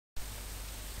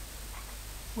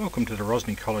Welcome to the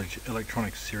Rosny College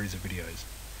Electronics series of videos.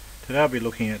 Today I'll be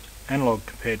looking at analog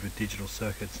compared with digital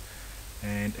circuits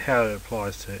and how it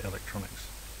applies to electronics.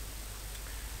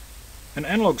 An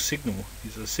analog signal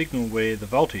is a signal where the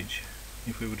voltage,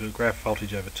 if we were to graph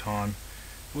voltage over time,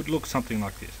 would look something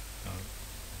like this.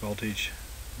 Voltage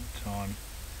time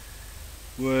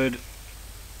would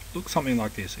look something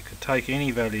like this. It could take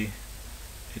any value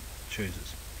it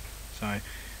chooses. So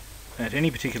at any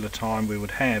particular time we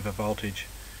would have a voltage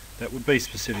that would be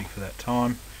specific for that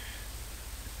time,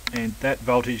 and that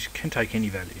voltage can take any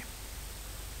value.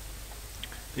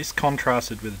 This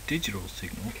contrasted with a digital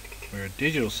signal, where a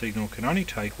digital signal can only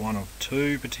take one of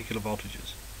two particular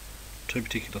voltages, two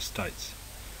particular states.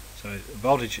 So a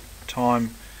voltage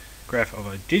time graph of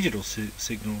a digital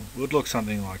signal would look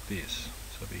something like this.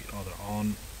 So it'd be either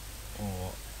on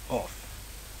or off.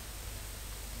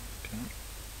 Okay.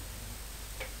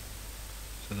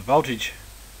 So the voltage,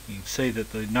 you can see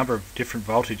that the number of different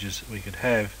voltages we could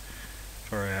have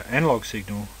for our analog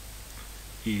signal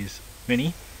is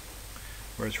many,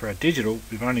 whereas for our digital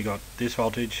we've only got this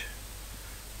voltage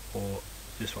or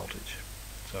this voltage.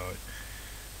 So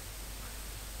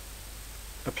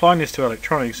applying this to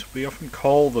electronics, we often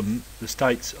call them the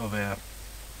states of our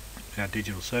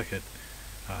digital circuit,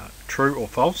 true or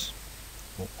false,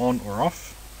 or on or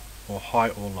off, or high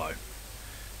or low.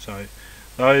 So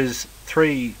those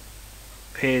three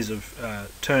pairs of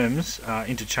terms are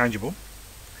interchangeable,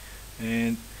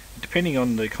 and depending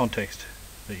on the context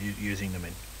that you're using them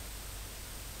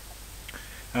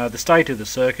in. The state of the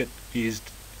circuit is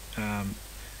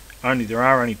there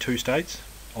are only two states,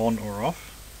 on or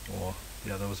off, or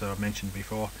the others that I mentioned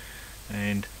before,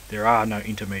 and there are no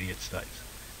intermediate states.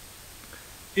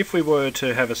 If we were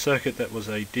to have a circuit that was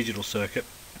a digital circuit,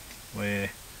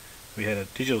 where we had a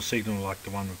digital signal like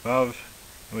the one above,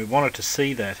 and we wanted to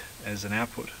see that as an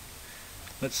output.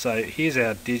 Let's say here's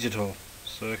our digital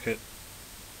circuit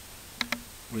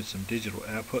with some digital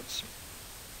outputs.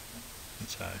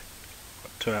 Let's say I've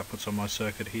got two outputs on my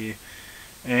circuit here,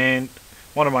 and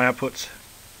one of my outputs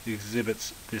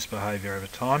exhibits this behaviour over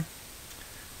time.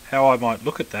 How I might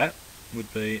look at that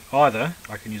would be either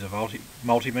I can use a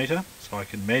multimeter, so I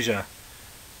can measure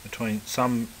between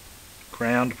some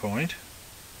ground point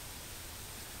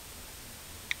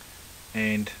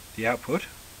and the output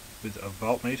with a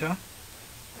voltmeter,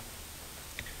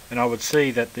 and I would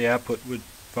see that the output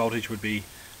voltage would be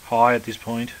high at this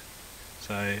point.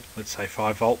 So let's say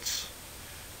 5 volts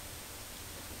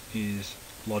is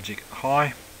logic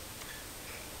high,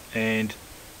 and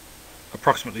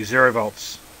approximately 0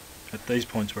 volts at these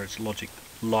points where it's logic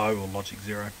low or logic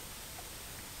 0.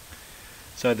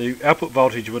 So the output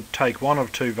voltage would take one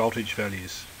of two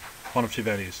values.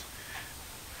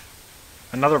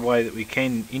 Another way that we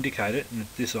can indicate it, and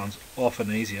this one's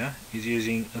often easier, is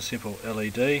using a simple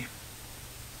LED.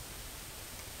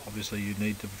 Obviously you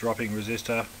need the dropping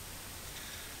resistor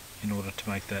in order to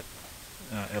make that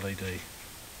LED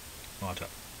light up.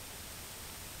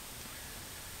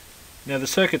 Now the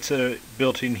circuits that are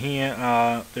built in here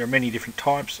there are many different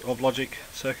types of logic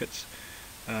circuits,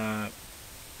 and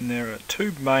there are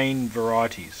two main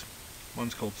varieties.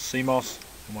 One's called CMOS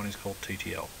and one is called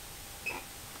TTL.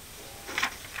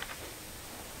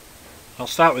 I'll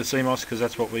start with CMOS because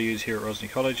that's what we use here at Rosny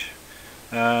College.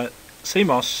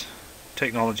 CMOS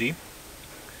technology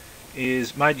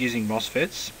is made using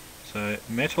MOSFETs, so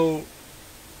metal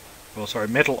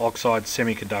oxide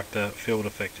semiconductor field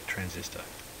effect transistor.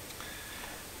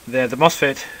 The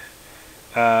MOSFET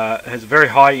has a very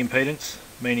high impedance,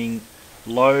 meaning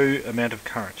low amount of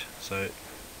current, so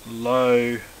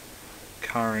low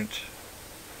current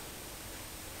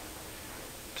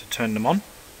to turn them on.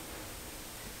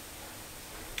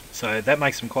 So that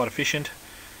makes them quite efficient.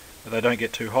 They don't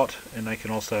get too hot, and they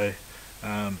can also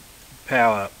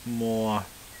power more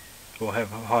or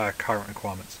have higher current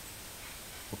requirements,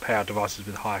 or power devices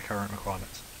with higher current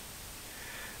requirements.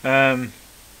 One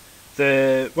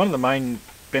of the main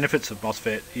benefits of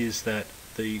MOSFET is that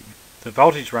the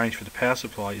voltage range for the power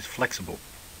supply is flexible.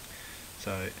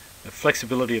 So the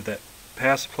flexibility of that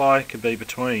power supply can be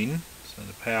between, so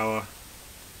the power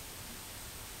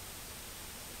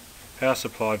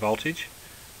supply voltage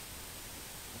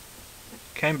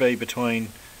can be between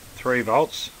 3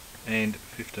 volts and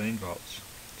 15 volts.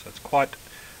 So it's quite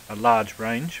a large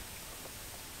range,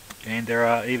 and there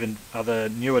are even other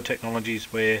newer technologies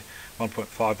where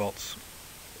 1.5 volts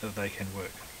they can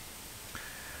work.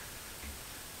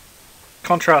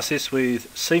 Contrast this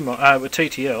with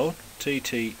TTL,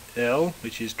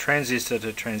 which is transistor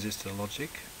to transistor logic.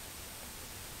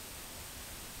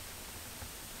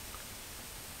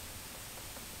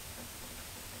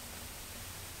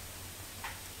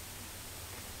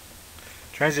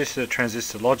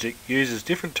 Transistor-to-transistor logic uses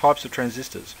different types of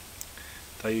transistors.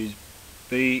 They use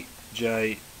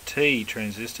BJT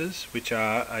transistors, which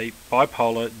are a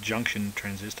bipolar junction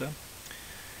transistor.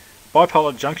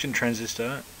 Bipolar junction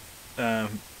transistor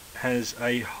has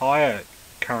a higher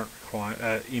current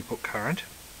input current,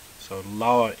 so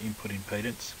lower input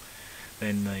impedance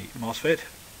than the MOSFET,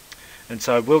 and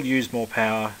so will use more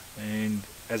power and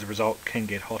as a result can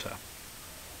get hotter.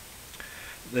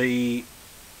 The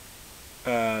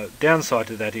downside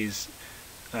to that is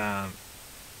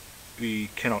we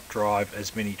cannot drive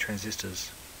as many transistors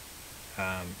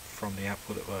from the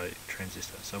output of a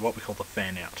transistor, so what we call the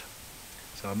fan out.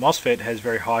 So a MOSFET has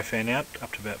very high fan out,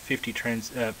 up to about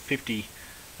 50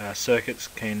 circuits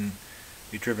can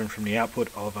be driven from the output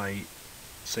of a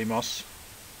CMOS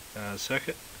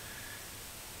circuit,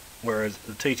 whereas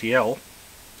the TTL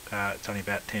it's only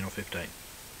about 10 or 15.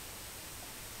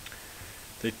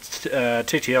 The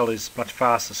TTL is much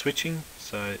faster switching,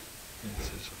 so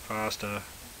this is a faster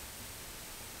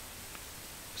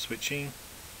switching.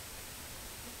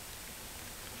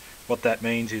 What that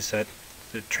means is that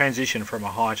the transition from a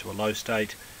high to a low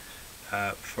state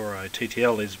for a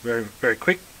TTL is very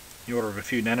quick, in the order of a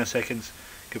few nanoseconds,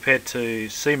 compared to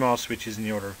CMOS, which is in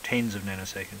the order of tens of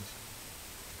nanoseconds.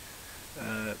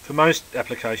 For most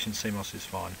applications, CMOS is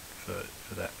fine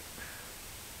for that.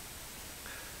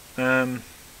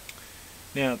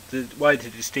 Now, the way to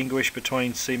distinguish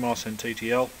between CMOS and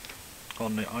TTL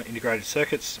on the integrated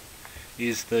circuits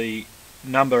is the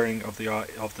numbering of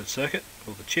the circuit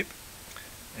or the chip,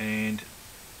 and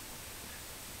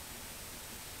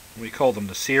we call them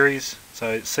the series.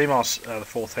 So CMOS are the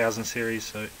 4000 series,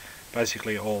 so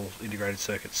basically all integrated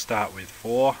circuits start with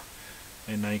 4,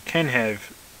 and they can have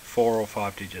 4 or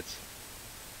 5 digits.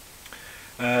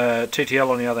 TTL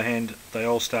on the other hand, they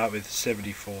all start with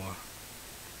 74,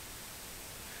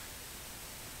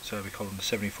 so we call them the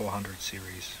 7400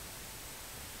 series.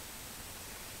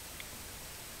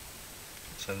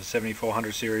 So the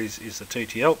 7400 series is the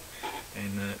TTL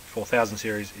and the 4000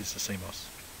 series is the CMOS.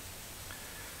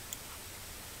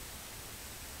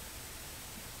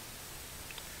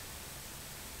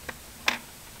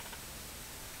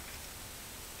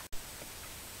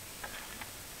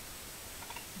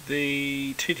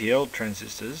 The TTL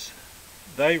transistors,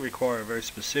 they require a very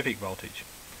specific voltage.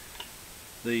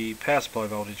 The power supply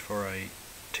voltage for a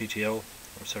TTL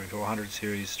or 7400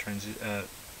 series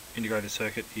integrated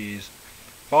circuit is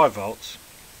 5 volts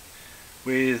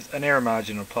with an error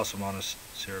margin of plus or minus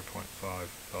 0.5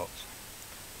 volts.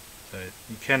 So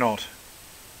you cannot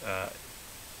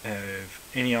have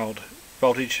any old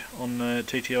voltage on the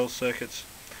TTL circuits,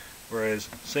 whereas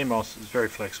CMOS is very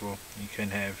flexible. You can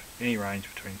have any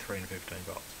range between 3 and 15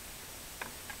 volts.